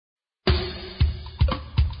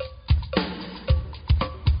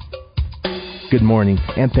Good morning,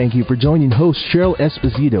 and thank you for joining host Cheryl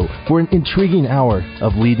Esposito for an intriguing hour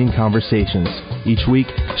of leading conversations. Each week,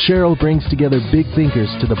 Cheryl brings together big thinkers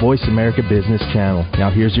to the Voice America Business Channel. Now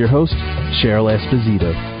here's your host, Cheryl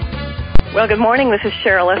Esposito. Well, good morning. This is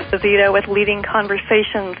Cheryl Esposito with Leading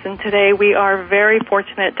Conversations, and today we are very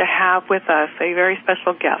fortunate to have with us a very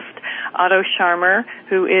special guest, Otto Scharmer,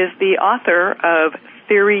 who is the author of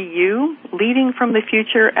Theory U, Leading from the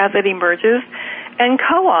Future as It Emerges, and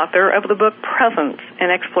co-author of the book Presence,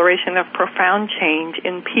 an exploration of profound change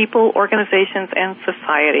in people, organizations, and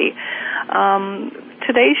society.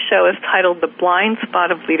 Today's show is titled The Blind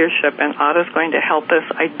Spot of Leadership, and Otto's going to help us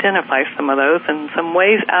identify some of those and some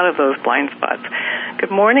ways out of those blind spots. Good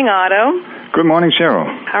morning, Otto. Good morning, Cheryl.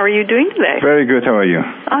 How are you doing today? Very good. How are you?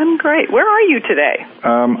 I'm great. Where are you today?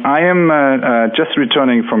 I am just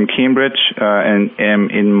returning from Cambridge and am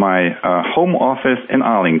in my home office in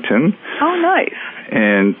Arlington. Oh, nice.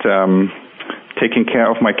 And taking care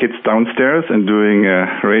of my kids downstairs and doing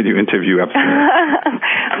a radio interview upstairs.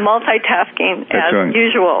 Multitasking That's as right.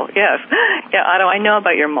 usual, yes. Yeah, Otto, I know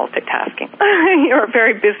about your multitasking. You're a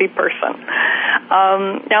very busy person.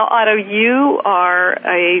 Now, Otto, you are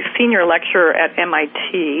a senior lecturer at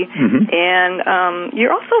MIT, and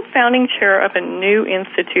you're also founding chair of a new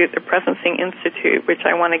institute, the Presencing Institute, which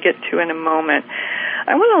I want to get to in a moment.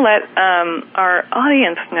 I want to let our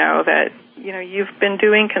audience know that you've been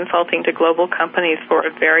doing consulting to global companies for a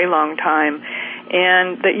very long time,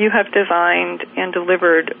 and that you have designed and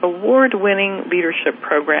delivered award-winning leadership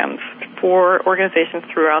programs for organizations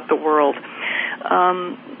throughout the world. How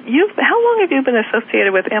long have you been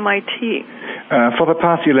associated with MIT? For the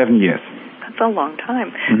past 11 years. That's a long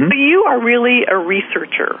time. So you are really a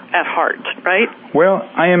researcher at heart, right? Well,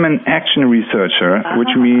 I am an action researcher, which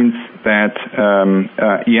means that,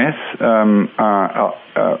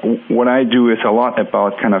 what I do is a lot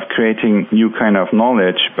about kind of creating new kind of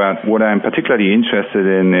knowledge, but what I'm particularly interested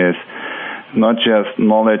in is not just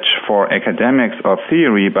knowledge for academics or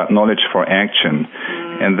theory, but knowledge for action.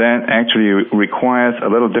 And that actually requires a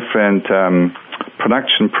little different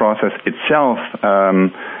production process itself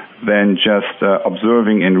than just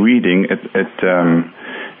observing and reading. It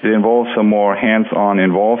involves some more hands-on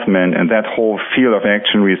involvement, and that whole field of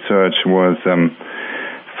action research was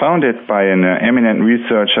founded by an eminent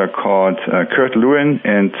researcher called Kurt Lewin,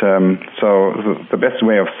 and so the best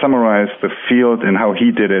way of summarize the field and how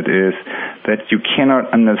he did it is that you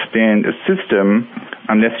cannot understand a system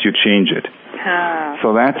unless you change it.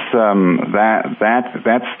 So that's the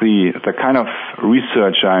kind of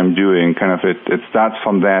research I'm doing. Kind of it starts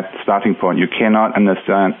from that starting point. You cannot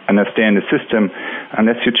understand a system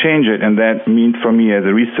unless you change it, and that means for me as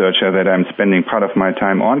a researcher that I'm spending part of my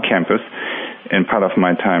time on campus and part of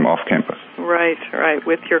my time off campus. Right,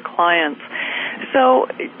 with your clients. So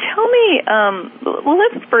tell me,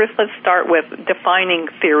 let's start with defining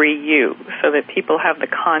Theory U so that people have the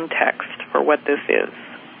context for what this is.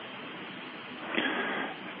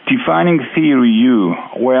 Defining Theory U.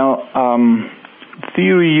 Well,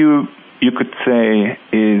 Theory U, you could say,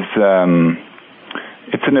 is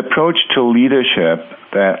it's an approach to leadership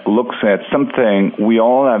that looks at something we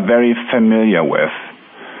all are very familiar with,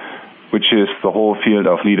 which is the whole field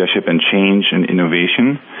of leadership and change and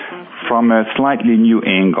innovation, from a slightly new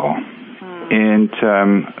angle. And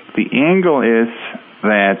the angle is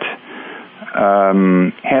that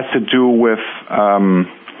has to do with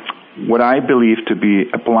what I believe to be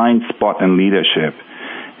a blind spot in leadership.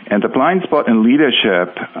 And the blind spot in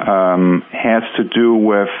leadership has to do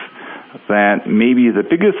with that maybe the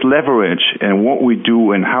biggest leverage in what we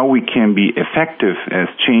do and how we can be effective as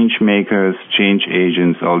change makers, change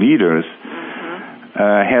agents, or leaders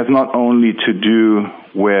has not only to do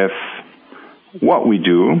with what we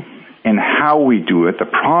do and how we do it, the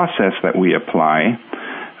process that we apply,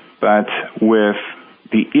 but with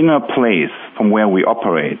the inner place from where we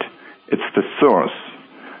operate. It's the source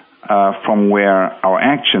from where our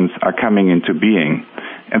actions are coming into being.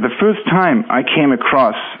 And the first time I came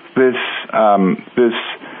across this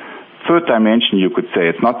third dimension, you could say,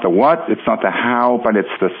 it's not the what, it's not the how, but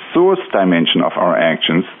it's the source dimension of our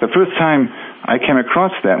actions. The first time I came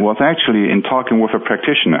across that was actually in talking with a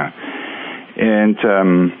practitioner. And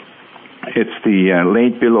it's the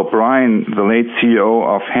late Bill O'Brien, the late CEO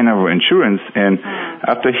of Hanover Insurance, and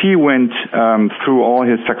after he went through all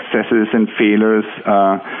his successes and failures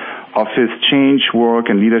of his change work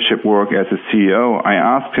and leadership work as a CEO, I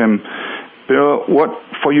asked him, Bill, what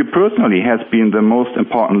for you personally has been the most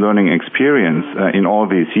important learning experience in all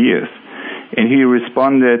these years? And he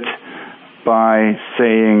responded by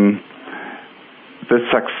saying, the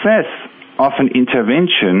success of an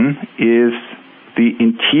intervention is the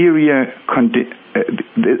interior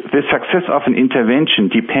the success of an intervention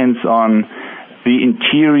depends on the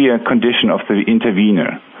interior condition of the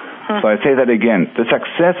intervener. So I say that again. The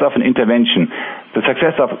success of an intervention, the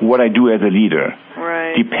success of what I do as a leader,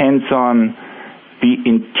 depends on the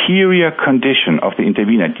interior condition of the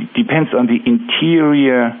intervener, depends on the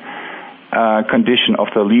interior condition of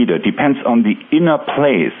the leader, depends on the inner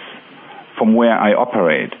place from where I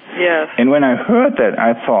operate. Yes. And when I heard that,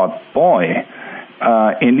 I thought, boy,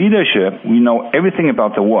 in leadership, we know everything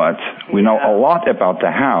about the what, we know a lot about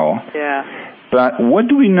the how, but what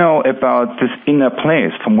do we know about this inner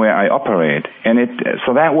place from where I operate? And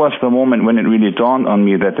so that was the moment when it really dawned on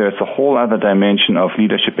me that there's a whole other dimension of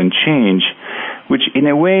leadership and change, which in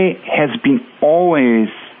a way has been always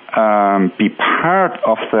be part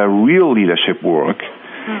of the real leadership work,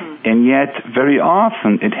 and yet very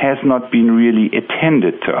often it has not been really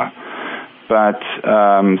attended to. But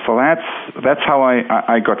so that's how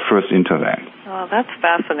I got first into that. Oh, that's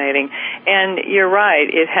fascinating. And you're right.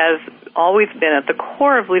 It has always been at the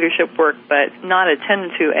core of leadership work, but not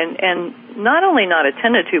attended to, and not only not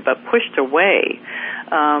attended to, but pushed away.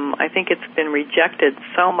 I think it's been rejected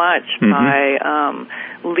so much by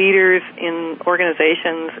leaders in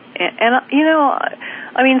organizations. And, you know,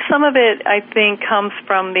 I mean, some of it, I think, comes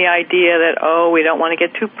from the idea that, we don't want to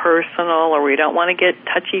get too personal, or we don't want to get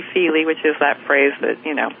touchy-feely, which is that phrase that,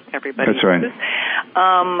 you know, everybody uses. That's right.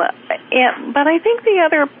 But I think the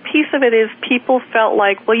other piece of it is people felt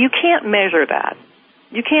like, well, you can't measure that.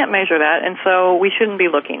 You can't measure that, and so we shouldn't be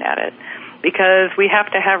looking at it, because we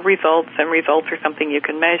have to have results, and results are something you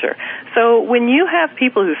can measure. So when you have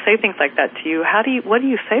people who say things like that to you, what do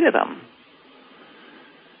you say to them?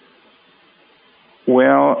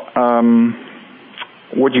 Well,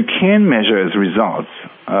 what you can measure is results,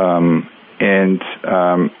 and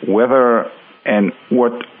whether and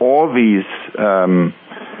what all these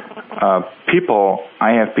people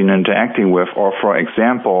I have been interacting with, or for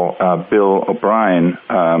example, Bill O'Brien,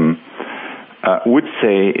 would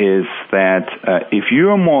say is that if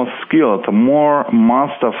you're more skilled, the more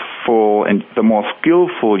masterful and the more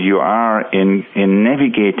skillful you are in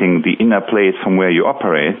navigating the inner place from where you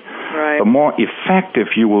operate, the more effective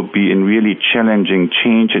you will be in really challenging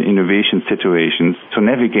change and innovation situations to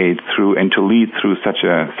navigate through and to lead through such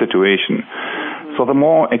a situation. So the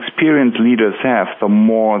more experienced leaders have, the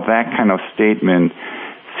more that kind of statement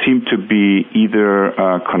seem to be either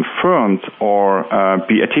confirmed or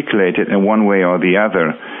be articulated in one way or the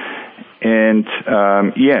other. And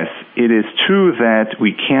yes, it is true that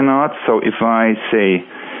we cannot. So if I say,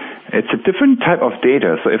 it's a different type of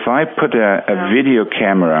data. So if I put a video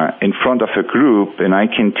camera in front of a group and I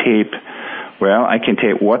can tape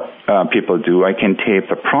what people do. I can tape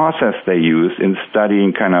the process they use in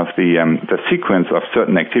studying kind of the sequence of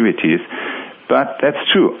certain activities. But that's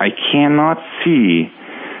true. I cannot see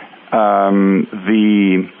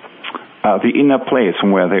the inner place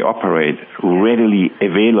from where they operate readily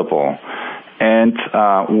available. And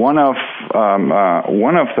one of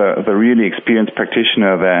the really experienced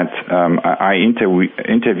practitioner that I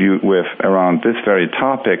interviewed with around this very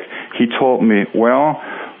topic, he told me,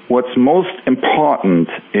 what's most important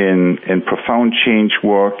in profound change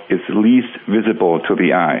work is least visible to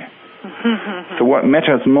the eye. So what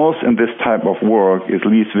matters most in this type of work is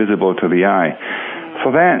least visible to the eye.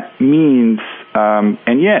 So that means,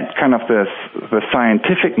 and yet kind of the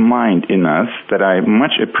scientific mind in us that I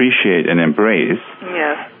much appreciate and embrace,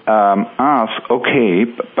 ask, okay,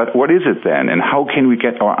 but what is it then? And how can we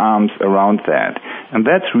get our arms around that? And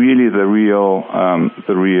that's really the real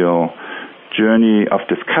journey of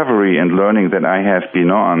discovery and learning that I have been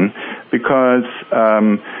on, because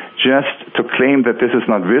just to claim that this is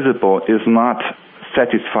not visible is not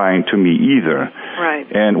satisfying to me either. Right.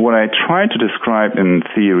 And what I try to describe in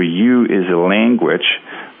Theory U is a language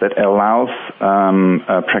that allows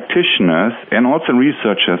practitioners and also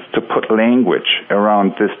researchers to put language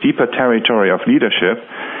around this deeper territory of leadership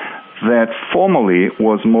that formerly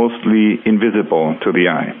was mostly invisible to the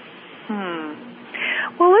eye.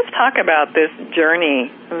 Well, let's talk about this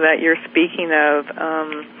journey that you're speaking of.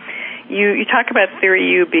 You talk about Theory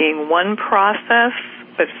U being one process,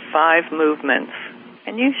 but 5 movements.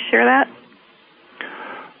 Can you share that?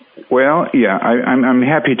 Well, yeah, I'm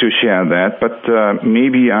happy to share that, but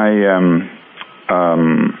maybe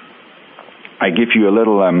I give you a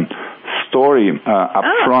little story up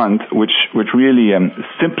front, which really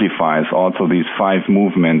simplifies also these 5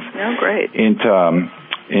 movements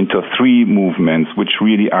into 3 movements, which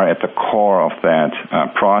really are at the core of that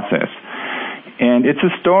process. And it's a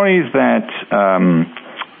story that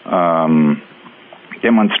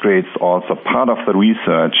demonstrates also part of the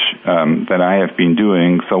research that I have been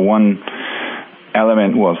doing. So one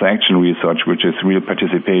element was action research, which is real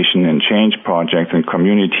participation in change projects in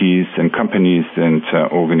communities and companies and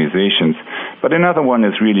organizations. But another one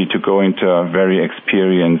is really to go into very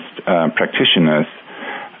experienced practitioners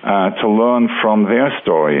to learn from their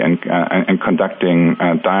story and conducting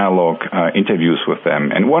dialogue interviews with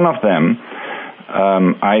them. And one of them,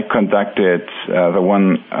 I conducted, the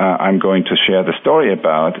one I'm going to share the story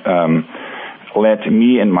about, led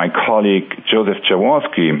me and my colleague Joseph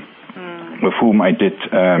Jaworski, with whom I did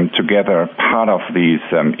together part of these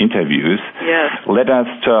interviews, led us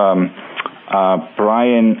to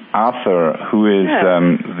Brian Arthur, who is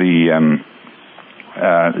the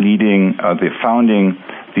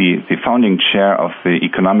founding chair of the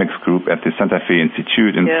economics group at the Santa Fe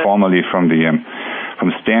Institute, and formerly from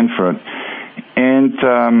Stanford. And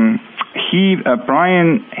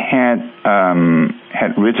Brian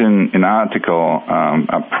had written an article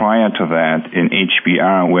prior to that in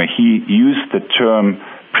HBR where he used the term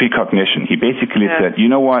precognition. He basically said, you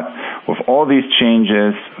know what, with all these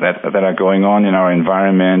changes that are going on in our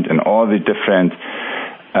environment and all the different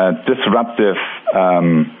disruptive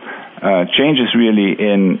changes really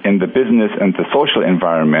in the business and the social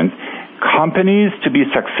environment, companies to be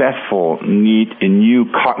successful need a new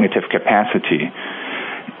cognitive capacity.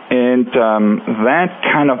 And that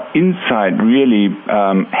kind of insight really,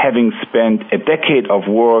 having spent a decade of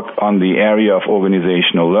work on the area of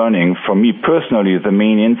organizational learning, for me personally, the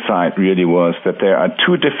main insight really was that there are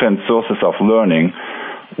two different sources of learning.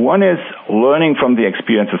 One is learning from the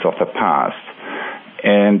experiences of the past,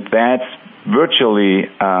 and that's virtually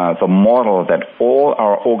the model that all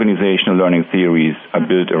our organizational learning theories are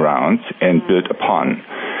built around and built upon.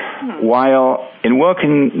 While in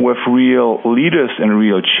working with real leaders and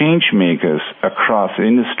real change makers across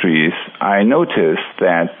industries, I noticed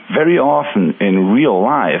that very often in real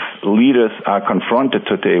life, leaders are confronted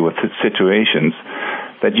today with situations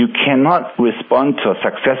that you cannot respond to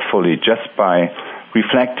successfully just by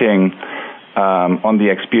reflecting on the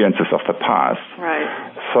experiences of the past. Right.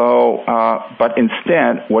 So, but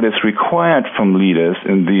instead, what is required from leaders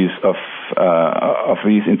in these of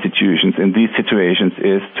these institutions in these situations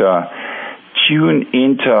is to tune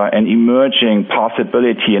into an emerging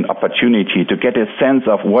possibility and opportunity, to get a sense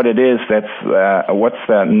of what it is that's what's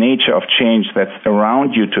the nature of change that's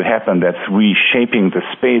around you to happen, that's reshaping the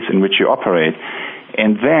space in which you operate,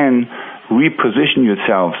 and then reposition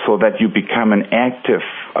yourself so that you become an active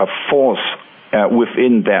force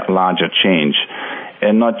within that larger change,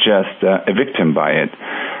 and not just a victim by it.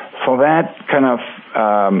 So that kind of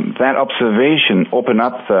that observation opened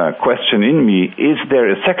up the question in me: is there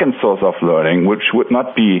a second source of learning, which would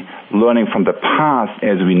not be learning from the past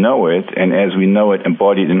as we know it, and as we know it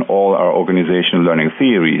embodied in all our organizational learning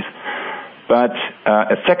theories, but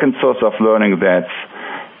a second source of learning that's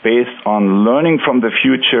based on learning from the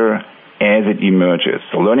future as it emerges.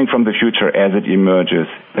 So learning from the future as it emerges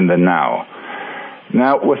in the now.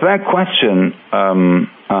 Now, with that question,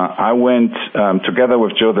 I went together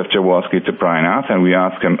with Joseph Jaworski to Brian Arthur, and we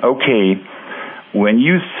asked him, okay, when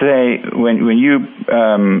you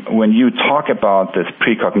talk about this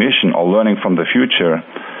precognition or learning from the future,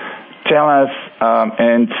 tell us,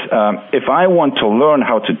 if I want to learn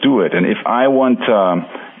how to do it, and if I want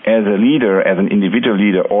as a leader, as an individual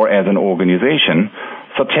leader, or as an organization,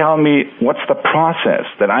 so tell me, what's the process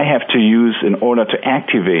that I have to use in order to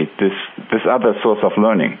activate this other source of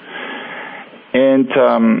learning? And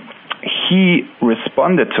he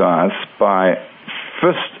responded to us by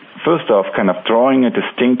first off kind of drawing a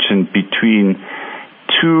distinction between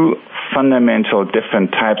two fundamental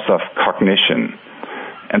different types of cognition.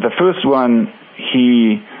 And the first one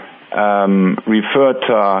he referred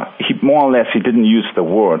to, he more or less, he didn't use the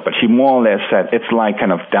word, but he more or less said it's like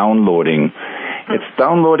kind of downloading. It's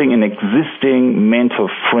downloading an existing mental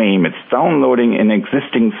frame. It's downloading an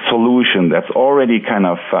existing solution that's already kind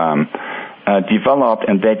of developed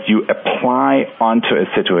and that you apply onto a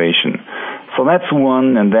situation. So that's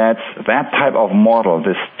one, and that's that type of model,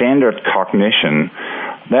 the standard cognition.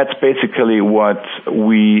 That's basically what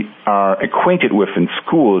we are acquainted with in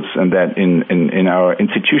schools, and that in our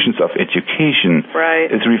institutions of education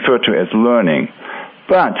is referred to as learning.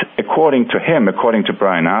 But according to him, according to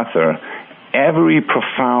Brian Arthur, every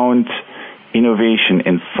profound innovation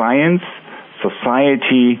in science,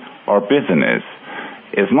 society, or business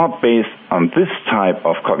is not based on this type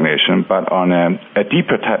of cognition, but on a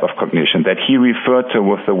deeper type of cognition that he referred to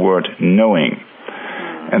with the word knowing.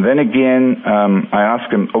 And then again, I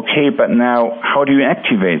asked him, okay, but now how do you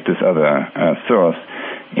activate this other source?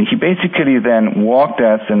 And he basically then walked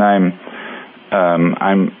us, and I'm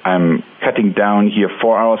I'm cutting down here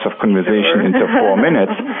 4 hours of conversation into 4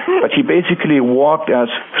 minutes, but he basically walked us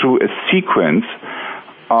through a sequence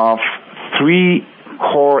of 3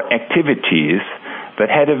 core activities that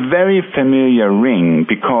had a very familiar ring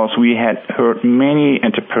because we had heard many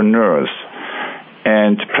entrepreneurs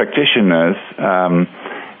and practitioners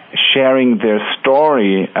sharing their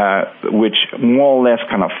story, which more or less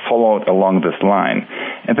kind of followed along this line.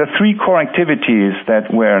 And the 3 core activities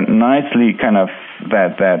that were nicely kind of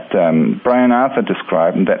that Brian Arthur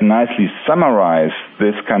described and that nicely summarize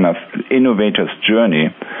this kind of innovator's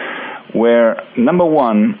journey were, number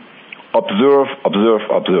 1, observe, observe,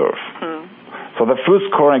 observe. So the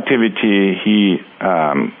first core activity he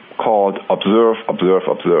called observe, observe,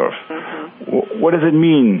 observe. What does it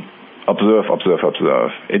mean, observe, observe,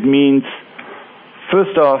 observe? It means,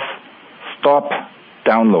 first off, stop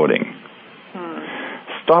downloading.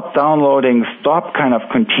 Stop downloading, stop kind of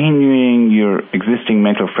continuing your existing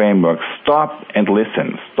mental framework. Stop and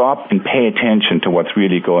listen. Stop and pay attention to what's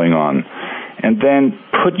really going on. And then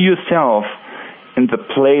put yourself in the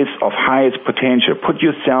place of highest potential. Put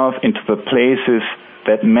yourself into the places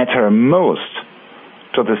that matter most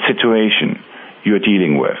to the situation you're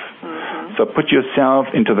dealing with. So put yourself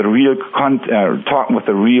into the real talk with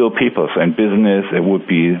the real people. So in business, it would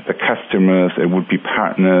be the customers, it would be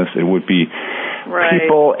partners, it would be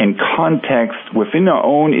people in context within our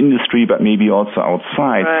own industry, but maybe also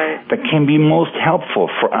outside, that can be most helpful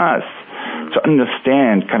for us to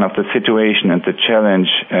understand kind of the situation and the challenge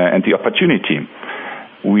and the opportunity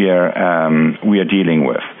we are dealing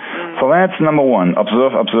with. So that's number 1,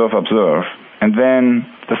 observe, observe, observe. And then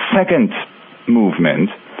the second movement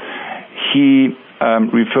he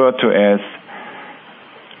referred to as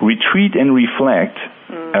retreat and reflect,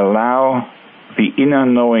 allow the inner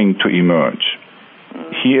knowing to emerge.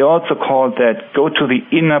 He also called that go to the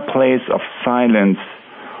inner place of silence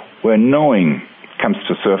where knowing comes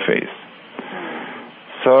to surface.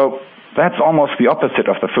 So that's almost the opposite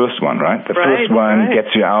of the first one, right? The first one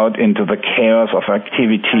gets you out into the chaos of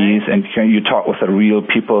activities and you talk with the real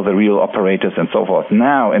people, the real operators and so forth.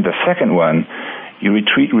 Now in the second one, you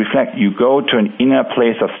retreat, reflect, you go to an inner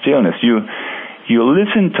place of stillness. You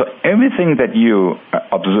listen to everything that you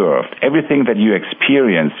observed, everything that you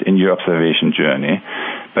experienced in your observation journey,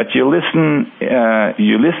 but you listen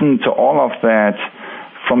to all of that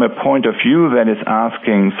from a point of view that is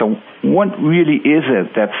asking, so what really is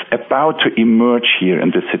it that's about to emerge here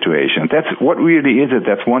in this situation? What really is it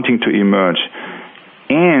that's wanting to emerge?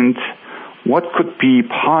 And what could be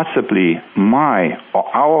possibly my or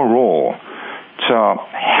our role to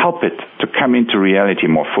help it to come into reality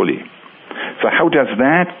more fully? So how does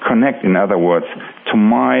that connect, in other words, to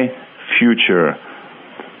my future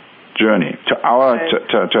journey, to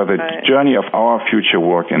the journey of our future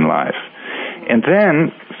work in life? And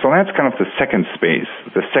then, so that's kind of the second space,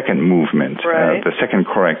 the second movement, the second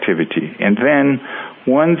core activity. And then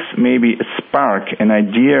once maybe a spark, an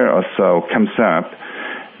idea or so comes up,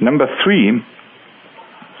 number 3,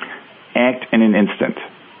 act in an instant.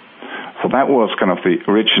 So that was kind of the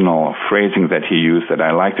original phrasing that he used that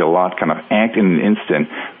I liked a lot, kind of act in an instant,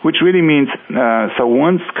 which really means, so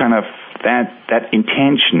once kind of that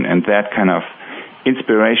intention and that kind of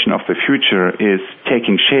inspiration of the future is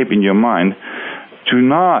taking shape in your mind, do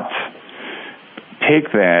not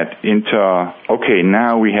take that into, okay,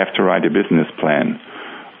 now we have to write a business plan,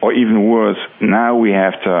 or even worse, now we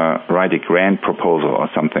have to write a grant proposal or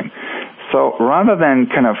something. So rather than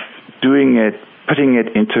kind of doing it, putting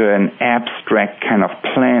it into an abstract kind of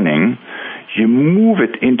planning, you move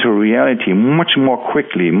it into reality much more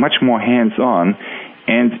quickly, much more hands-on,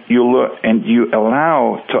 and you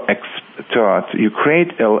allow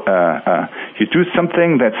you do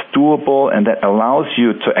something that's doable and that allows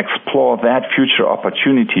you to explore that future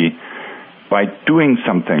opportunity by doing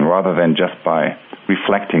something rather than just by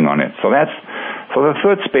reflecting on it. So the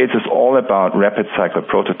third space is all about rapid cycle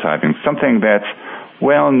prototyping, something that's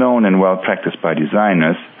well known and well practiced by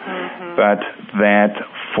designers, but that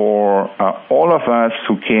for all of us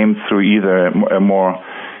who came through either a more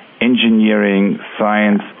engineering,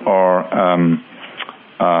 science, or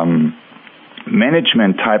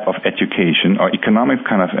management type of education or economic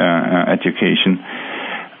kind of education.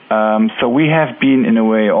 So we have been, in a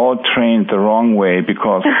way, all trained the wrong way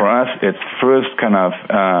because for us it's first kind of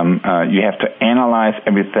you have to analyze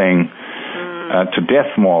everything to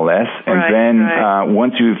death, more or less, and then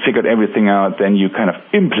once you've figured everything out, then you kind of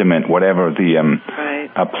implement whatever the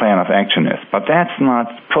plan of action is. But that's not,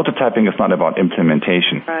 prototyping is not about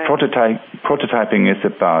implementation. Prototyping is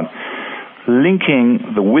about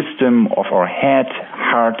linking the wisdom of our head,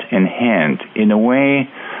 heart, and hand in a way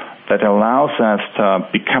that allows us to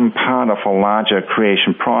become part of a larger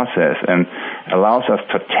creation process and allows us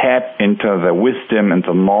to tap into the wisdom and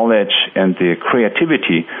the knowledge and the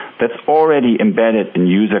creativity that's already embedded in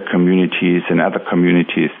user communities and other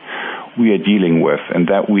communities we are dealing with, and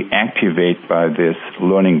that we activate by this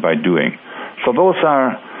learning by doing. So those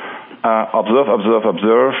are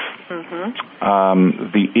observe,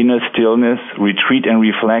 the inner stillness, retreat and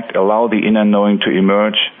reflect, allow the inner knowing to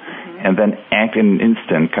emerge, and then act in an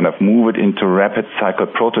instant, kind of move it into rapid cycle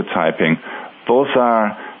prototyping. Those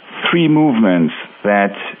are three movements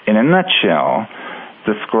that, in a nutshell,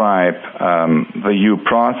 describe the U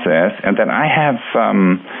process, and that I have,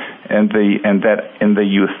 and that in the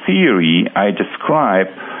U theory, I describe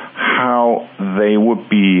how they would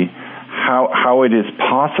be, how it is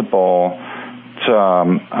possible to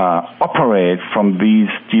operate from these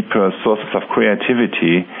deeper sources of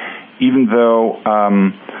creativity, even though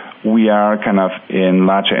we are kind of in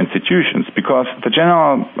larger institutions, because the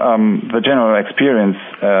general experience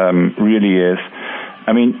really is,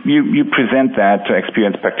 I mean, you present that to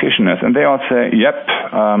experienced practitioners, and they all say, "Yep,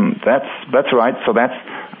 that's right." So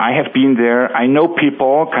I have been there. I know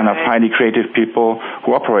people, kind of highly creative people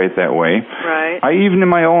who operate that way. Right. I even in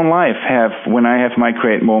my own life when I have my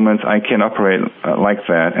create moments, I can operate like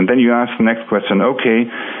that. And then you ask the next question, okay,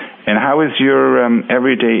 and how is your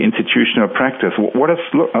everyday institutional practice? What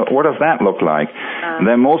does that look like? And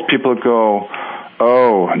then most people go,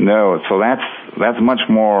 oh no, so that's much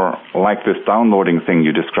more like this downloading thing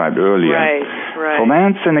you described earlier. Right. So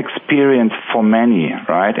that's an experience for many,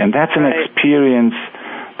 right? And that's an experience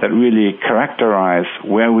that really characterize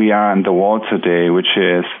where we are in the world today, which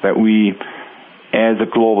is that we, as a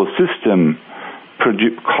global system,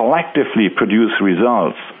 collectively produce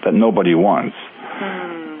results that nobody wants.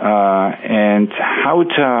 And how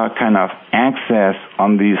to kind of access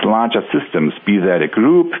on these larger systems, be that a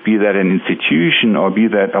group, be that an institution, or be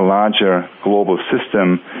that a larger global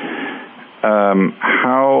system,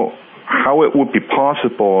 how it would be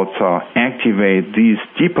possible to activate these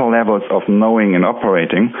deeper levels of knowing and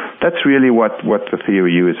operating. That's really what the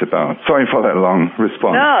theory U is about. Sorry for that long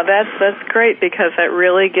response. No, that's great, because that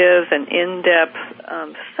really gives an in-depth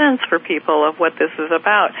sense for people of what this is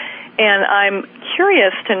about. And I'm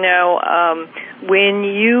curious to know, when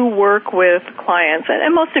you work with clients,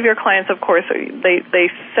 and most of your clients, of course, they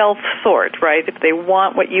self-sort, right? If they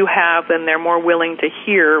want what you have, then they're more willing to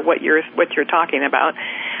hear what you're talking about.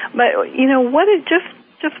 But what is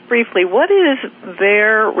just briefly, what is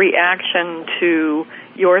their reaction to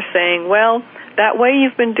your saying, well, that way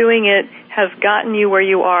you've been doing it has gotten you where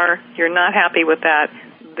you are. You're not happy with that.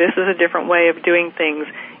 This is a different way of doing things.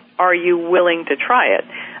 Are you willing to try it?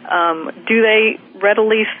 Do they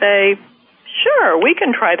readily say, sure, we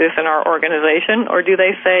can try this in our organization, or do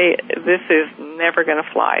they say, this is never going to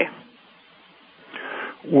fly?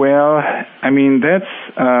 Well, I'm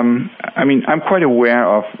quite aware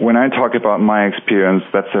of, when I talk about my experience,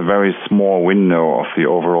 that's a very small window of the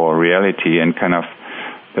overall reality, and kind of,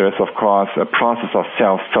 there's of course a process of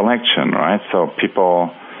self-selection, right? So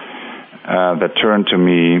people that turn to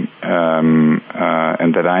me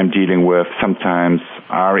and that I'm dealing with sometimes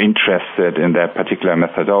are interested in that particular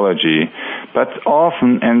methodology, but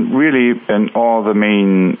often, and really in all the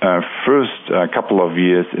main first couple of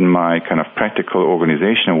years in my kind of practical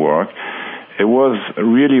organizational work, it was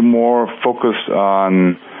really more focused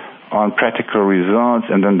on practical results,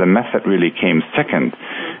 and then the method really came second.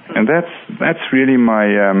 And that's really my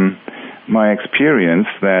experience,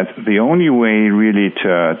 that the only way really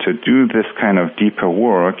to do this kind of deeper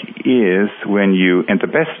work is when you, and the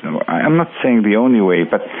best, I'm not saying the only way,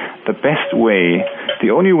 but the best way,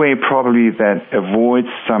 the only way probably that avoids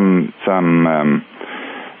some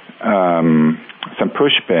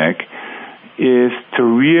pushback, is to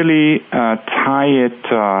really tie it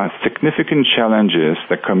to significant challenges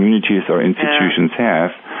that communities or institutions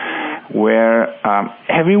have, where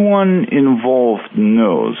everyone involved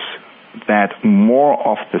knows that more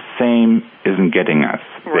of the same isn't getting us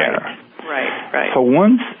there. Right. So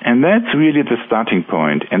and that's really the starting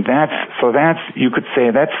point, and that's you could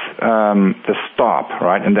say that's the stop,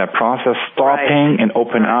 right? In that process, stopping and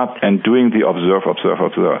open up and doing the observe.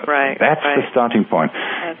 Right. That's the starting point.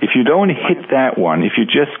 If you don't hit that one, if you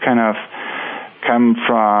just kind of come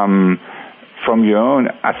from your own,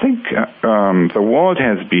 I think the world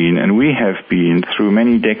has been, and we have been, through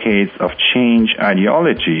many decades of change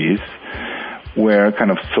ideologies, where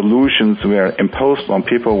kind of solutions were imposed on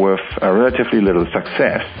people with relatively little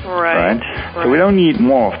success. Right. So we don't need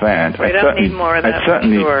more of that. I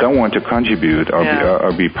certainly don't want to contribute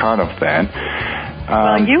or be part of that.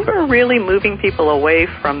 Well, you are really moving people away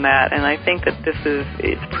from that, and I think that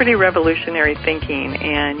it's pretty revolutionary thinking,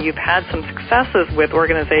 and you've had some successes with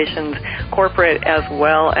organizations, corporate as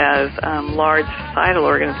well as large societal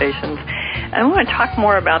organizations. And I want to talk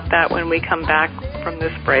more about that when we come back from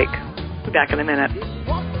this break. We'll be back in a minute.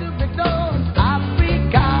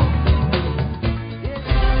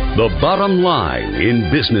 The bottom line in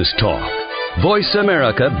business talk. Voice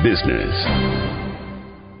America Business.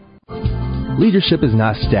 Leadership is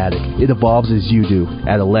not static. It evolves as you do.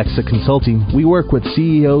 At Alexa Consulting, we work with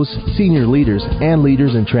CEOs, senior leaders, and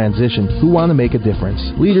leaders in transition who want to make a difference.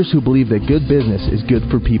 Leaders who believe that good business is good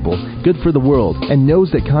for people, good for the world, and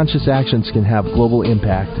knows that conscious actions can have global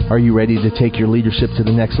impact. Are you ready to take your leadership to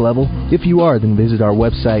the next level? If you are, then visit our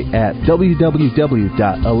website at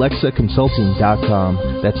www.alexaconsulting.com.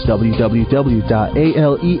 That's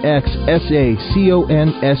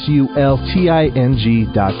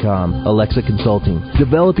www.alexaconsulting.com. Alexa Consulting,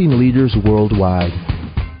 developing leaders worldwide.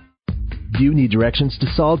 Do you need directions to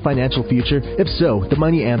solid financial future? If so, the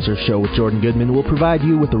Money Answer Show with Jordan Goodman will provide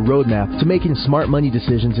you with a roadmap to making smart money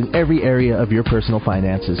decisions in every area of your personal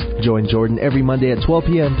finances. Join Jordan every Monday at 12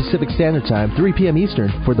 p.m. Pacific Standard Time, 3 p.m. Eastern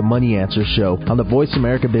for the Money Answer Show on the Voice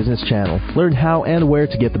America Business Channel. Learn how and where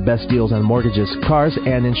to get the best deals on mortgages, cars,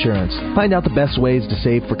 and insurance. Find out the best ways to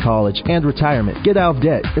save for college and retirement. Get out of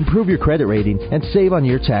debt, improve your credit rating, and save on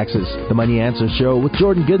your taxes. The Money Answer Show with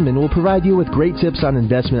Jordan Goodman will provide you with great tips on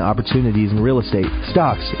investment opportunities in real estate,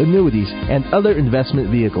 stocks, annuities, and other investment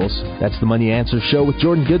vehicles. That's the Money Answer Show with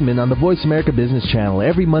Jordan Goodman on the Voice America Business Channel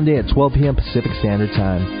every Monday at 12 p.m. Pacific Standard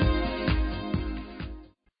Time.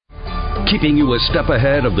 Keeping you a step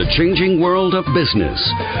ahead of the changing world of business.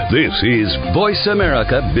 This is Voice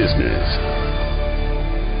America Business.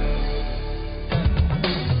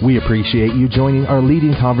 We appreciate you joining our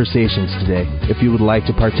leading conversations today. If you would like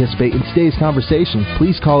to participate in today's conversation,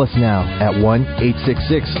 please call us now at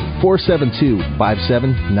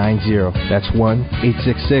 1-866-472-5790. That's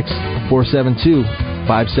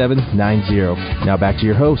 1-866-472-5790. Now back to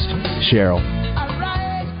your host, Cheryl.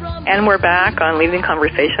 And we're back on Leading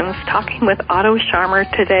Conversations, talking with Otto Scharmer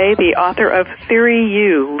today, the author of Theory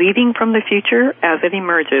U, Leading from the Future as It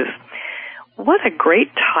Emerges. What a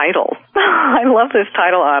great title. I love this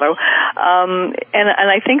title, Otto. And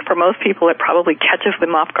I think for most people it probably catches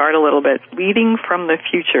them off guard a little bit. Leading from the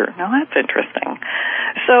future. Now that's interesting.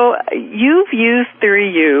 So you've used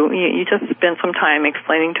Theory U. You just spent some time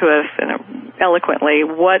explaining to us eloquently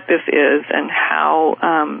what this is and how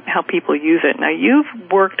people use it. Now you've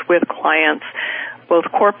worked with clients, both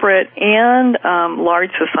corporate and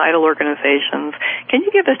large societal organizations. Can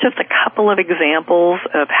you give us just a couple of examples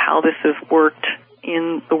of how this has worked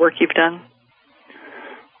in the work you've done?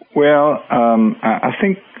 Well, I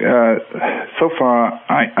think so far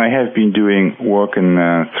I have been doing work in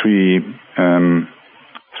three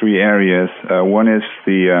areas. One is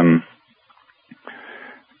the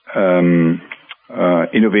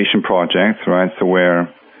innovation projects, right? So where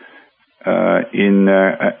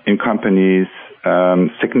in companies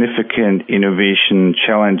significant innovation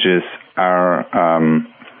challenges are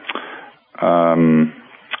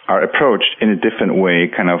approached in a different way,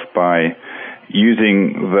 kind of by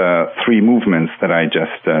using the three movements that I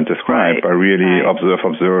just described. By really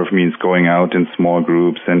observe means going out in small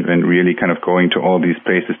groups and really kind of going to all these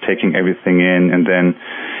places, taking everything in, and then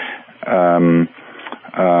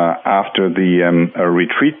after the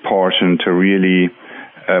retreat portion to really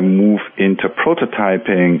move into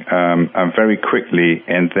prototyping very quickly,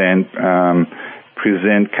 and then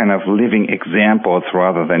present kind of living examples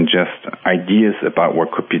rather than just ideas about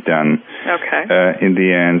what could be done in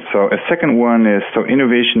the end. So a second one is, so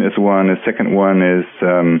innovation is one. A second one is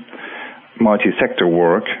multi-sector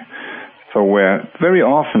work. So where very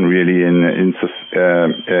often really in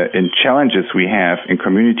challenges we have in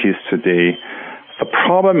communities today, the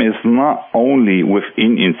problem is not only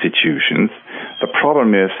within institutions. The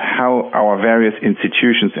problem is how our various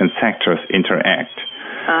institutions and sectors interact.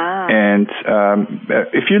 And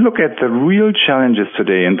if you look at the real challenges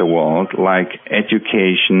today in the world, like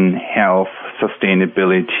education, health,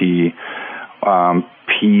 sustainability,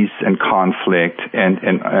 peace and conflict,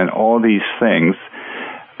 and all these things,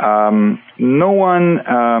 no one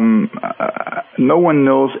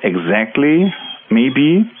knows exactly,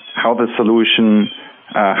 maybe, how the solution,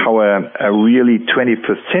 how a really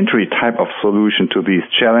 21st century type of solution to these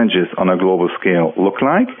challenges on a global scale look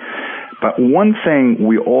like. But one thing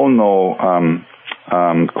we all know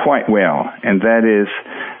quite well, and that is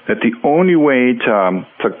that the only way to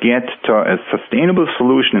get to a sustainable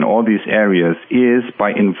solution in all these areas is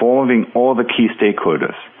by involving all the key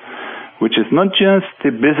stakeholders, which is not just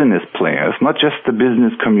the business players, not just the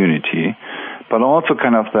business community, but also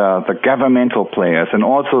kind of the governmental players and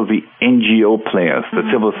also the NGO players, the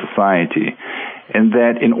civil society. And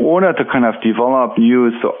that in order to kind of develop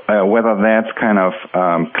new, whether that's kind of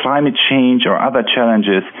climate change or other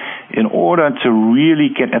challenges, in order to really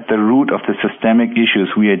get at the root of the systemic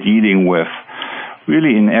issues we are dealing with,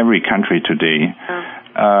 really in every country today,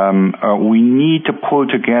 we need to pull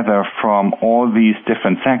together from all these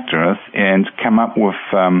different sectors and come up with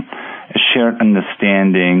a shared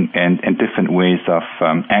understanding and different ways of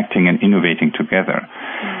acting and innovating together.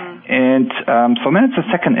 And so that's the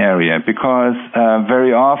second area, because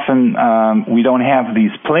very often we don't have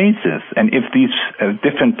these places, and if these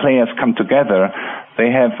different players come together,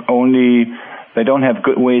 they don't have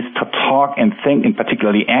good ways to talk and think and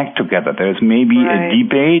particularly act together. There's maybe a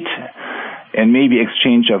debate and maybe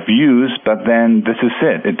exchange of views, but then this is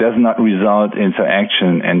it. It does not result into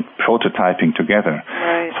action and prototyping together.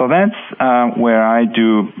 Right. So that's where I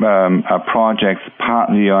do projects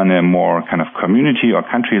partly on a more kind of community or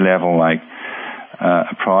country level, like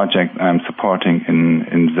a project I'm supporting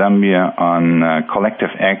in Zambia on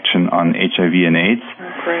collective action on HIV and AIDS.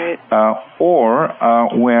 Great. Or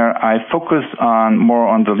where I focus more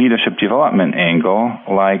on the leadership development angle,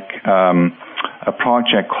 like a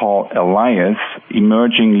project called Elias,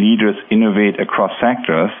 Emerging Leaders Innovate Across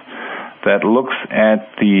Sectors, that looks at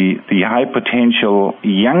the high potential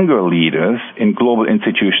younger leaders in global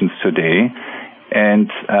institutions today and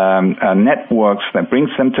networks that brings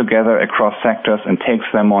them together across sectors and takes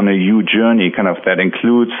them on a new journey, kind of that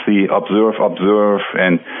includes the observe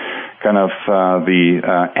and kind of the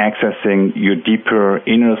accessing your deeper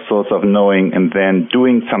inner source of knowing and then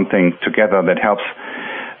doing something together that helps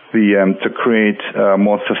to create a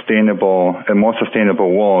more sustainable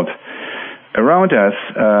world around us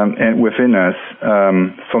and within us.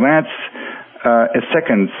 So that's a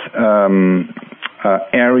second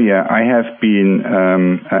area I have been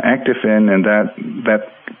active in, and that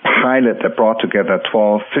pilot that brought together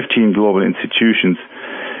 15 global institutions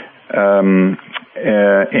and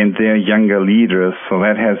their younger leaders. So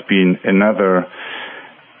that has been another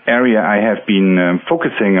area I have been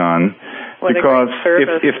focusing on. Because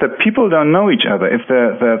if the people don't know each other, if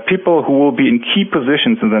the people who will be in key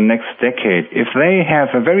positions in the next decade, if they have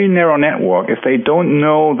a very narrow network, if they don't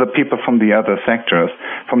know the people from the other sectors,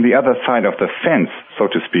 from the other side of the fence, so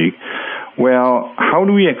to speak, well, how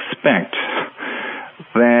do we expect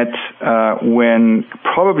that when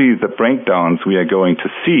probably the breakdowns we are going to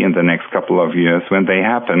see in the next couple of years, when they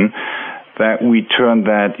happen, that we turn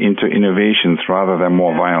that into innovations rather than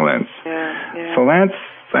more violence? So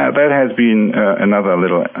that has been another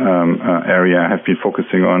little area I have been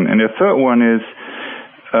focusing on. And the third one is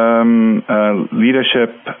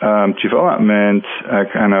leadership development,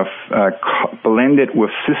 kind of blended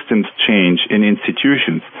with systems change in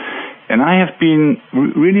institutions. And I have been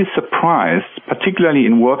really surprised, particularly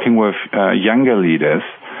in working with younger leaders.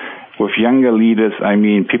 With younger leaders, I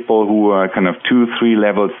mean people who are kind of 2-3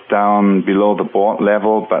 levels down below the board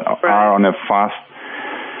level, but are on a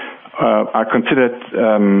are considered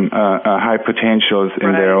high potentials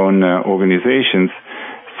in their own organizations.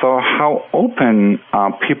 So how open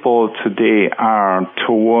people today are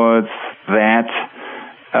towards that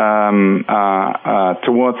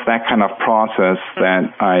kind of process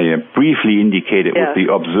that I briefly indicated with the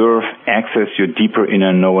observe, access your deeper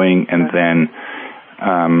inner knowing, and then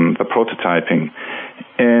the prototyping.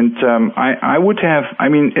 And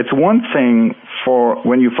it's one thing for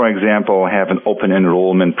when you, for example, have an open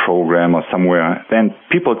enrollment program or somewhere, then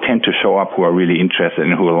people tend to show up who are really interested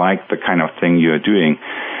and who like the kind of thing you're doing.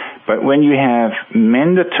 But when you have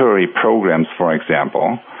mandatory programs, for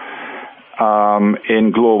example,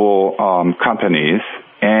 in global companies,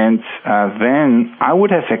 and then I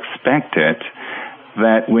would have expected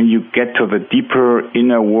that when you get to the deeper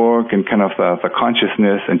inner work and kind of the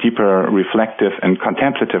consciousness and deeper reflective and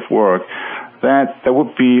contemplative work, that there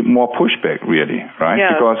would be more pushback, really, right?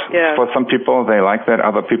 Because for some people they like that,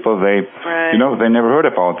 other people they never heard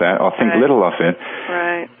about that or think little of it.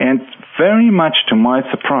 Right. And very much to my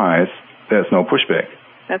surprise, there's no pushback.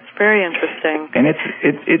 That's very interesting. And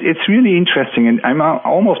it's really interesting, and I'm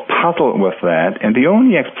almost puzzled with that. And the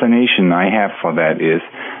only explanation I have for that is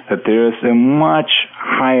that there is a much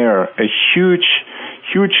higher, a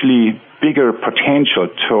hugely bigger potential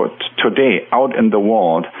today out in the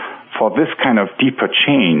world for this kind of deeper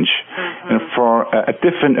change and for a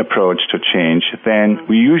different approach to change than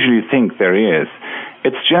we usually think there is.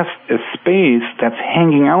 It's just a space that's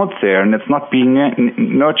hanging out there and it's not being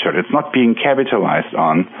nurtured. It's not being capitalized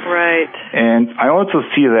on. Right. And I also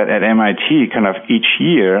see that at MIT, kind of each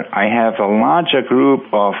year, I have a larger group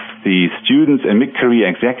of the students and mid-career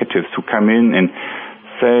executives who come in and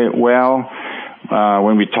say, well,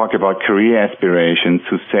 when we talk about career aspirations,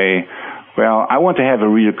 who say, well, I want to have a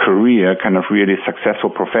real career, kind of really successful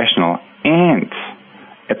professional, and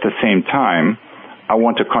at the same time, I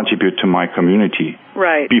want to contribute to my community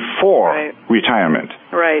before retirement.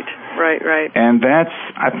 Right. And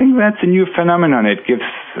I think that's a new phenomenon. It gives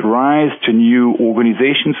rise to new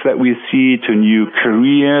organizations that we see, to new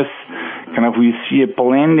careers. Kind of we see a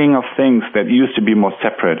blending of things that used to be more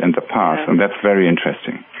separate in the past, and that's very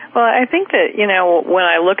interesting. Well, I think that, when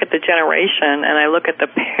I look at the generation and I look at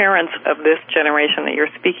the parents of this generation that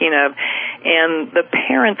you're speaking of, and the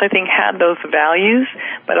parents, I think, had those values,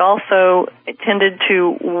 but also tended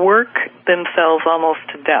to work themselves almost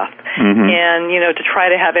to death and, to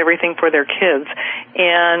try to have everything for their kids.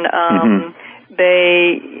 And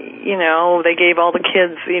they gave all the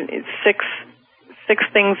kids six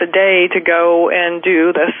things a day to go and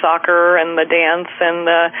do the soccer and the dance and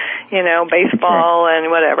the, baseball and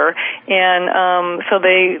whatever. And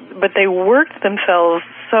but they worked themselves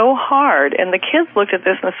so hard, and the kids looked at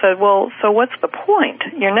this and said, well, so what's the point?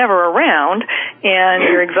 You're never around, and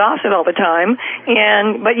you're exhausted all the time,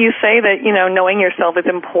 but you say that, knowing yourself is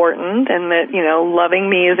important, and that, loving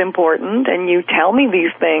me is important, and you tell me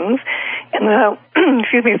these things, and so,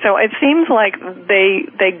 so it seems like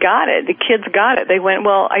they got it, the kids got it. They went,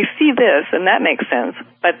 well, I see this, and that makes sense,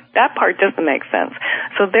 but that part doesn't make sense.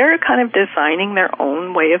 So they're kind of designing their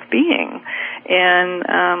own way of being. And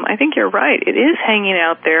I think you're right. It is hanging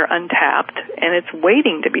out there untapped, and it's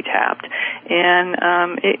waiting to be tapped.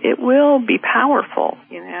 And it will be powerful,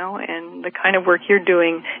 and the kind of work you're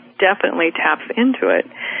doing definitely taps into it.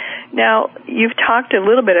 Now, you've talked a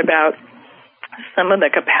little bit about some of the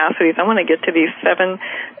capacities. I want to get to these 7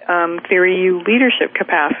 Theory U leadership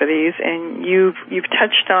capacities, and you've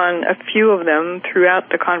touched on a few of them throughout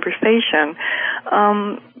the conversation.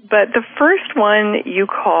 But the first one you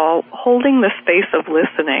call holding the space of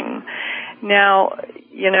listening. Now,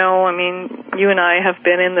 you and I have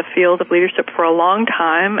been in the field of leadership for a long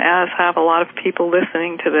time, as have a lot of people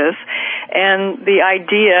listening to this. And the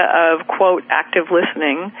idea of, quote, active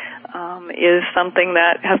listening is something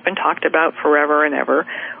that has been talked about forever and ever.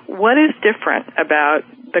 What is different about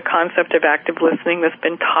the concept of active listening that's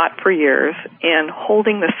been taught for years and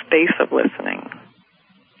holding the space of listening?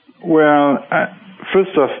 Well,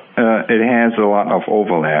 first off, it has a lot of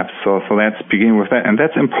overlap, so let's begin with that, and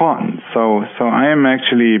that's important. So I am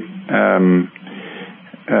actually,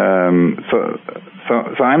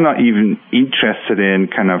 so I'm not even interested in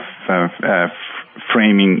kind of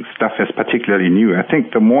framing stuff as particularly new. I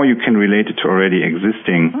think the more you can relate it to already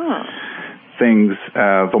existing things,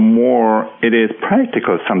 the more it is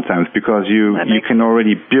practical sometimes, because you can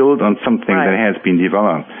already build on something that has been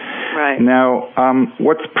developed. Right. Now,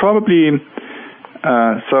 what's probably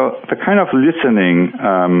so the kind of listening,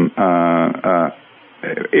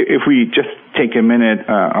 if we just take a minute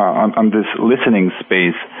on this listening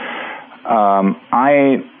space,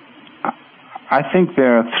 I think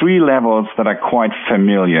there are 3 levels that are quite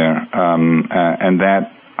familiar, and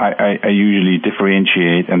that I usually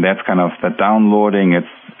differentiate, and that's kind of the downloading, it's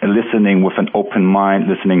listening with an open mind,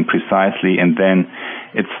 listening precisely, and then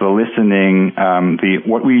it's the listening,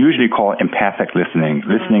 what we usually call empathic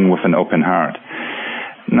listening with an open heart.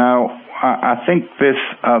 Now, I think this,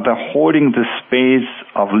 the holding the space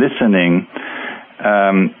of listening,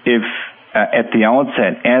 if at the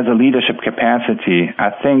outset as a leadership capacity,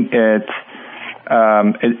 I think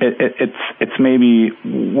it's maybe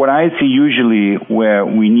what I see usually where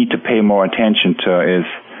we need to pay more attention to is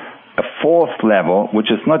a 4th level, which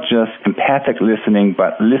is not just empathic listening,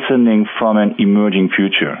 but listening from an emerging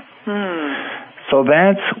future. So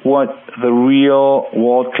that's what the real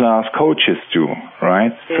world-class coaches do,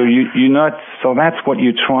 right? Yeah. So that's what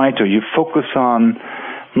you try to. You focus on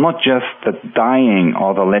not just the dying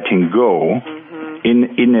or the letting go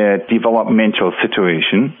in a developmental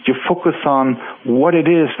situation. You focus on what it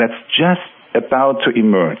is that's just about to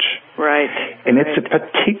emerge. Right. And it's a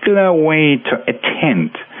particular way to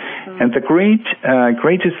attend. And the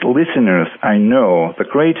greatest listeners I know, the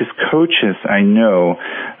greatest coaches I know,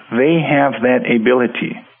 they have that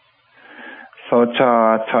ability. So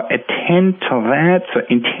to attend to that, to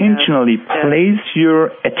intentionally place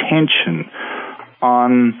your attention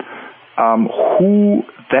on who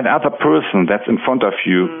that other person that's in front of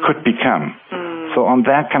you could become. So on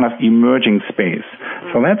that kind of emerging space.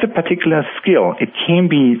 So that's a particular skill. It can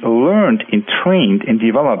be learned and trained and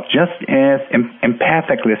developed just as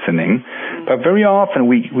empathic listening, but very often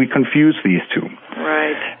we confuse these two.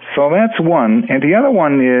 Right. So that's one. And the other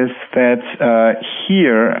one is that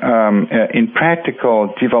here in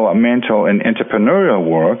practical developmental and entrepreneurial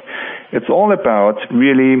work, it's all about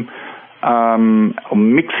really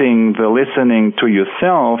mixing the listening to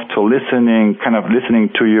yourself to listening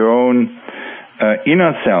to your own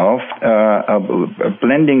inner self,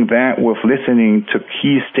 blending that with listening to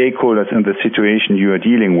key stakeholders in the situation you are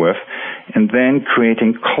dealing with, and then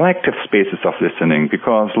creating collective spaces of listening,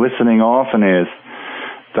 because listening often is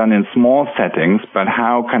done in small settings, but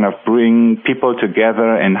how kind of bring people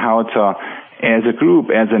together and how to, as a group,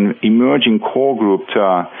 as an emerging core group,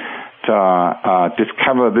 to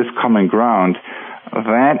discover this common ground,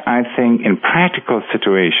 that I think in practical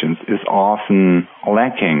situations is often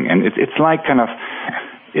lacking. And it's like kind of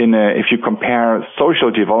if you compare social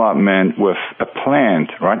development with a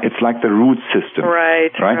plant, right? It's like the root system. Right.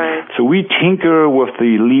 So we tinker with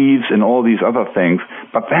the leaves and all these other things,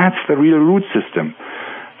 but that's the real root system.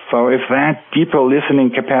 So if that deeper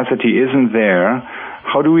listening capacity isn't there,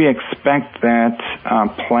 how do we expect that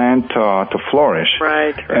plant to flourish?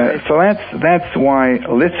 Right. So that's why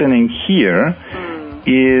listening here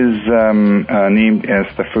is named as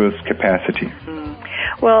the first capacity.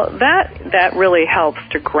 Well, that really helps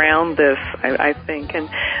to ground this, I think. And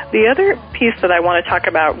the other piece that I want to talk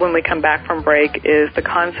about when we come back from break is the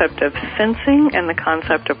concept of sensing and the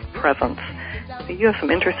concept of presence. So you have some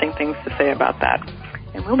interesting things to say about that.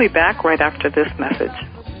 And we'll be back right after this message.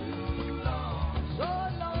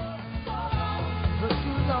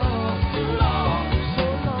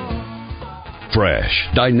 Fresh,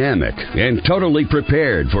 dynamic, and totally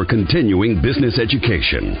prepared for continuing business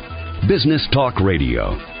education. Business Talk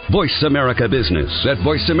Radio. Voice America Business at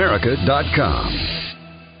voiceamerica.com.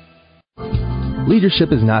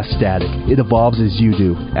 Leadership is not static. It evolves as you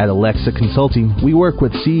do. At Alexa Consulting, we work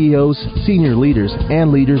with CEOs, senior leaders,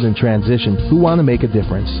 and leaders in transition who want to make a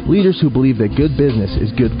difference. Leaders who believe that good business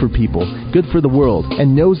is good for people, good for the world,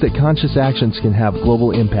 and knows that conscious actions can have global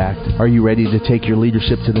impact. Are you ready to take your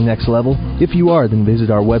leadership to the next level? If you are, then visit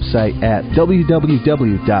our website at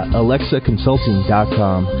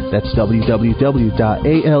www.alexaconsulting.com. That's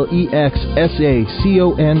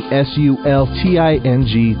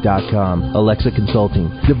www.alexaconsulting.com. Alexa Consulting,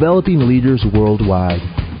 developing leaders worldwide.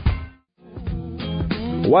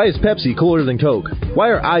 Why is Pepsi cooler than Coke? Why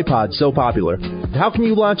are iPods so popular? How can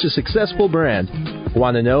you launch a successful brand?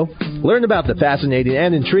 Want to know? Learn about the fascinating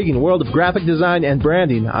and intriguing world of graphic design and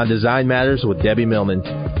branding on Design Matters with Debbie Millman.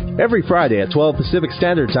 Every Friday at 12 Pacific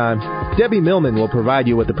Standard Time, Debbie Millman will provide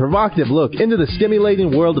you with a provocative look into the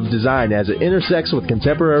stimulating world of design as it intersects with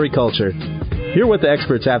contemporary culture. Hear what the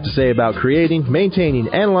experts have to say about creating, maintaining,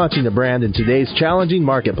 and launching a brand in today's challenging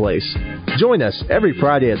marketplace. Join us every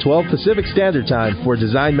Friday at 12 Pacific Standard Time for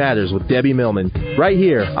Design Matters with Debbie Millman, right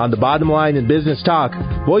here on The Bottom Line in Business Talk,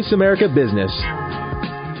 Voice America Business.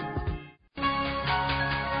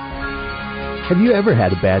 Have you ever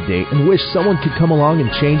had a bad day and wish someone could come along and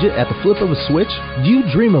change it at the flip of a switch? Do you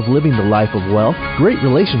dream of living the life of wealth, great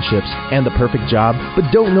relationships, and the perfect job, but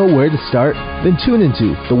don't know where to start? Then tune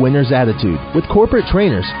into The Winner's Attitude with corporate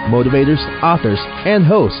trainers, motivators, authors, and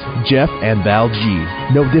hosts Jeff and Val G.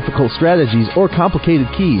 No difficult strategies or complicated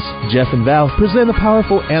keys. Jeff and Val present a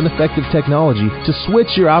powerful and effective technology to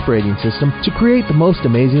switch your operating system to create the most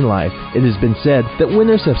amazing life. It has been said that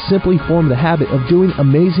winners have simply formed the habit of doing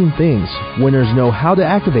amazing things. Winners know how to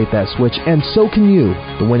activate that switch, and so can you.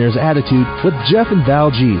 The Winner's Attitude with Jeff and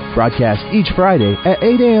Val G. Broadcast each Friday at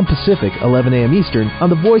 8 a.m. Pacific, 11 a.m. Eastern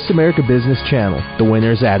on the Voice America Business Channel. The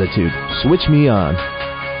Winner's Attitude. Switch me on.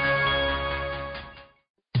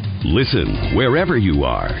 Listen wherever you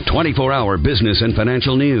are. 24-hour business and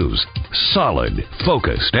financial news. Solid,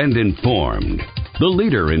 focused, and informed. The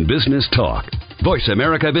leader in business talk. Voice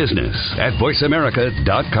America Business at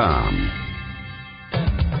voiceamerica.com.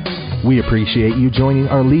 We appreciate you joining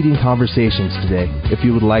our leading conversations today. If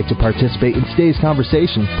you would like to participate in today's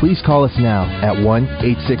conversation, please call us now at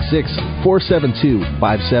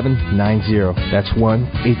 1-866-472-5790. That's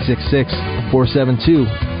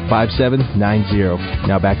 1-866-472-5790.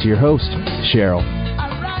 Now back to your host, Cheryl.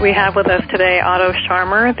 We have with us today Otto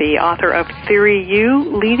Scharmer, the author of Theory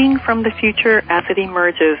U, Leading from the Future as It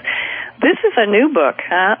Emerges. This is a new book,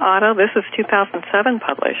 huh, Otto? This is 2007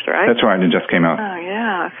 published, right? That's right. It just came out. Oh,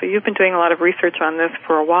 yeah. So you've been doing a lot of research on this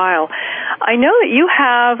for a while. I know that you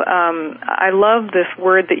have, I love this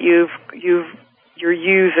word that you've you're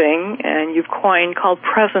using and you've coined called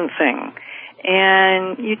presencing.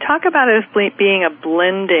 And you talk about it as being a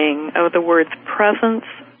blending of the words presence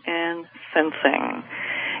and sensing.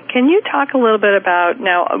 Can you talk a little bit about,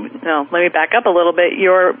 let me back up a little bit.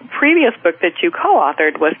 Your previous book that you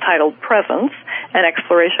co-authored was titled Presence, an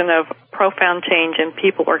exploration of profound change in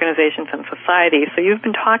people, organizations, and society. So you've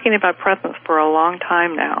been talking about presence for a long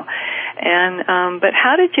time now. And but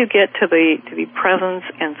how did you get to the presence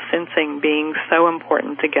and sensing being so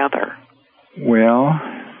important together? Well,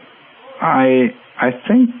 I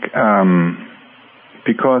think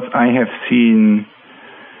because I have seen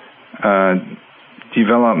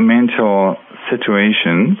developmental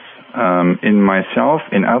situations in myself,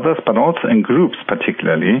 in others, but also in groups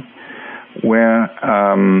particularly, where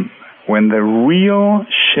when the real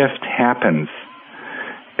shift happens,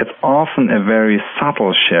 it's often a very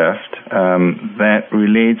subtle shift that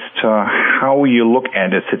relates to how you look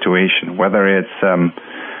at a situation, whether it's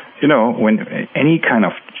when any kind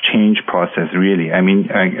of change process really. I mean,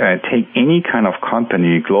 I take any kind of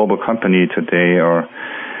company, global company today, or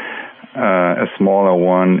a smaller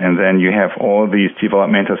one, and then you have all these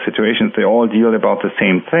developmental situations. They all deal about the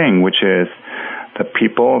same thing, which is the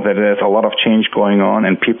people, that there's a lot of change going on,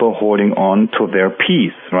 and people holding on to their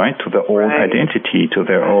piece, right, to the old identity, to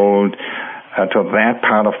their old, to that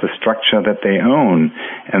part of the structure that they own.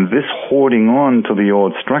 And this holding on to the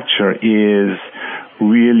old structure is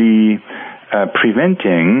really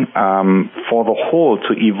preventing for the whole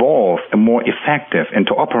to evolve a more effective and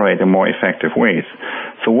to operate in more effective ways.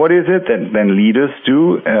 So what is it that then leaders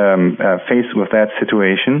do faced with that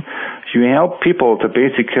situation? You help people to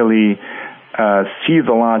basically see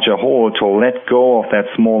the larger whole, to let go of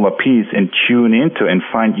that smaller piece and tune into and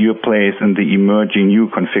find your place in the emerging new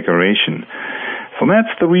configuration. So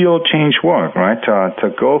that's the real change work, right?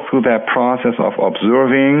 To go through that process of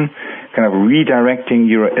observing, kind of redirecting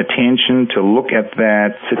your attention to look at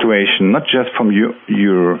that situation, not just from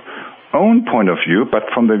your own point of view, but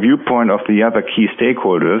from the viewpoint of the other key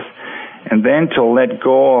stakeholders, and then to let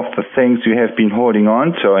go of the things you have been holding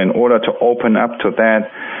on to in order to open up to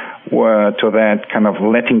that kind of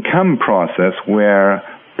letting come process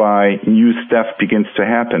whereby new stuff begins to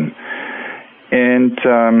happen. And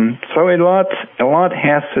so a lot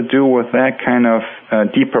has to do with that kind of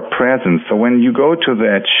deeper presence. So when you go to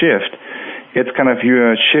that shift, it's kind of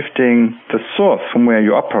you're shifting the source from where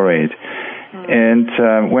you operate.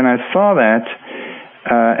 And when I saw that,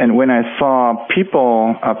 and when I saw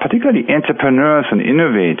people, particularly entrepreneurs and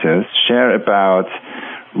innovators, share about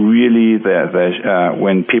really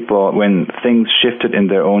when things shifted in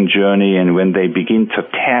their own journey, and when they begin to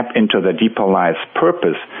tap into the deeper life's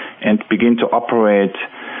purpose and begin to operate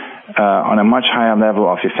on a much higher level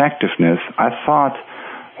of effectiveness, I thought,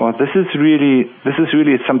 well, this is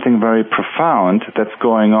really something very profound that's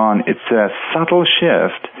going on. It's a subtle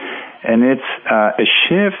shift, and it's a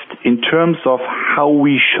shift in terms of how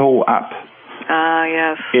we show up.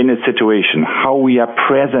 In a situation, how we are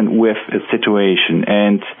present with a situation,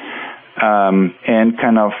 and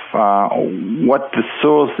kind of what the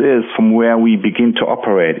source is from where we begin to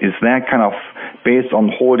operate. Is that kind of based on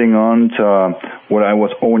holding on to what I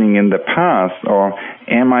was owning in the past, or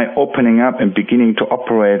am I opening up and beginning to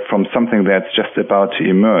operate from something that's just about to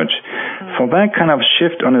emerge? So that kind of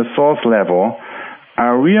shift on a source level,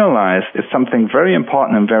 I realized is something very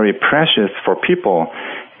important and very precious for people.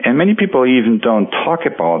 And many people even don't talk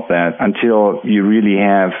about that until you really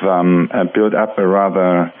have built up a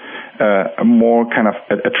rather a more kind of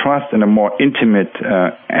a trust and a more intimate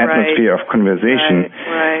atmosphere of conversation.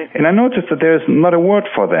 Right. And I noticed that there's not a word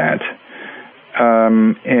for that.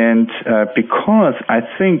 Because I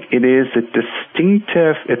think it is a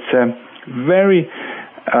distinctive, it's a very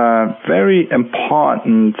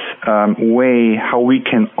important way how we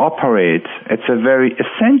can operate. It's a very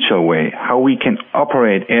essential way how we can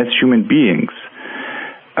operate as human beings.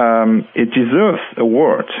 It deserves a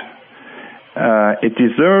word. It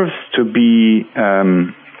deserves to be.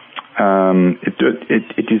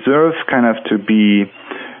 It deserves kind of to be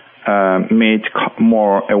made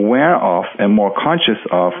more aware of and more conscious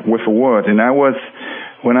of with a word. And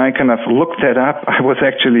when I kind of looked that up, I was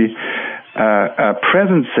actually.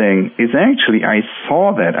 Presencing is actually, I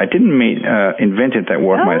saw that. I didn't invented that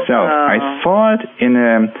word myself. I saw it in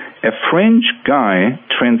a French guy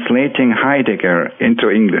translating Heidegger into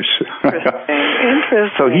English. Interesting.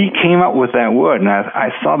 So he came up with that word, and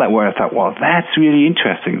I saw that word. I thought, well, that's really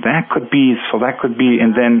interesting. That could be,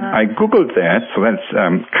 and then I Googled that. So that's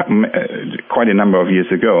quite a number of years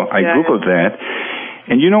ago. I Googled that,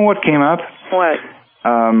 and you know what came up? What?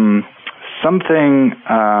 something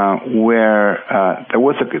where there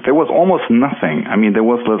was almost nothing. I mean, there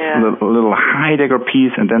was this little Heidegger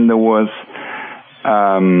piece, and then there was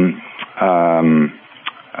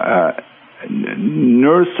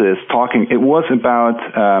nurses talking. It was about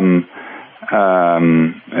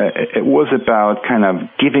kind of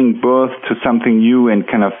giving birth to something new and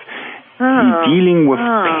kind of dealing with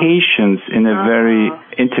patients in a very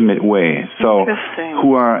intimate way. So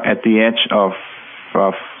who are at the edge of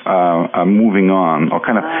moving on, or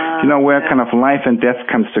kind of, where kind of life and death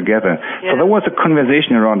comes together. So there was a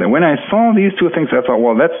conversation around it. When I saw these two things, I thought,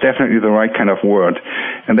 well, that's definitely the right kind of word,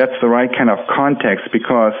 and that's the right kind of context,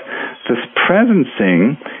 because this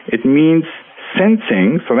presencing, it means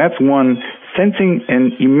sensing. So that's one, sensing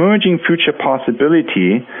an emerging future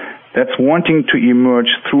possibility that's wanting to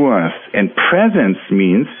emerge through us. And presence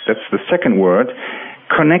means, that's the second word,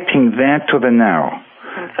 connecting that to the now.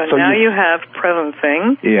 And so now you have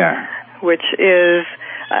presencing, which is,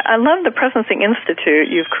 I love the Presencing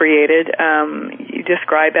Institute you've created. You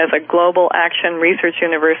describe as a global action research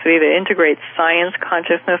university that integrates science,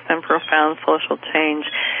 consciousness, and profound social change.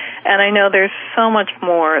 And I know there's so much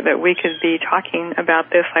more that we could be talking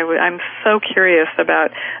about this. I'm so curious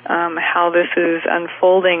about how this is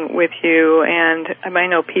unfolding with you, and I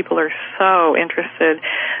know people are so interested.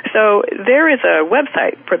 So there is a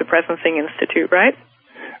website for the Presencing Institute, right?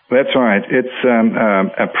 That's right. It's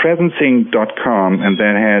presencing.com, and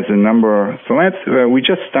that has a number. So we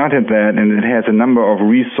just started that, and it has a number of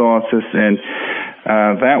resources, and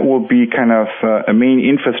that will be kind of a main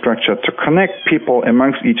infrastructure to connect people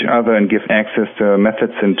amongst each other and give access to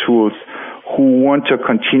methods and tools who want to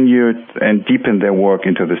continue and deepen their work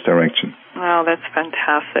into this direction. Oh, that's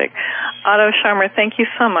fantastic. Otto Scharmer, thank you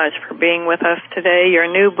so much for being with us today. Your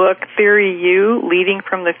new book, Theory U, Leading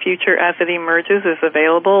from the Future as It Emerges, is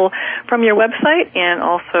available from your website and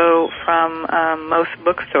also from most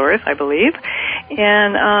bookstores, I believe.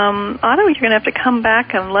 And Otto, you're going to have to come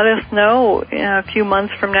back and let us know in a few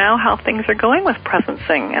months from now how things are going with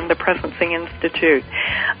Presencing and the Presencing Institute.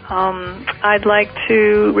 I'd like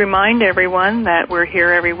to remind everyone that we're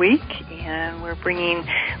here every week, and we're bringing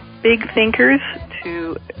big thinkers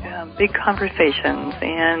to big conversations,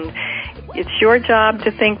 and it's your job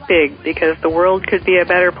to think big, because the world could be a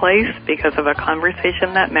better place because of a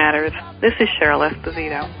conversation that matters. This is Cheryl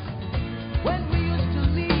Esposito.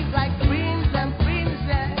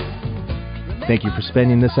 Thank you for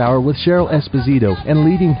spending this hour with Cheryl Esposito and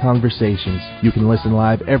Leading Conversations. You can listen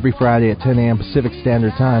live every Friday at 10 a.m. Pacific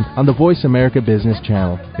Standard Time on the Voice America Business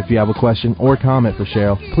Channel. If you have a question or comment for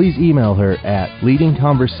Cheryl, please email her at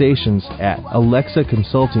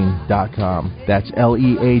leadingconversations@alexaconsulting.com. That's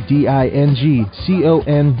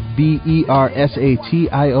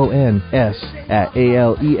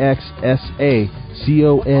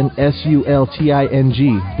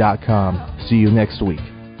See you next week.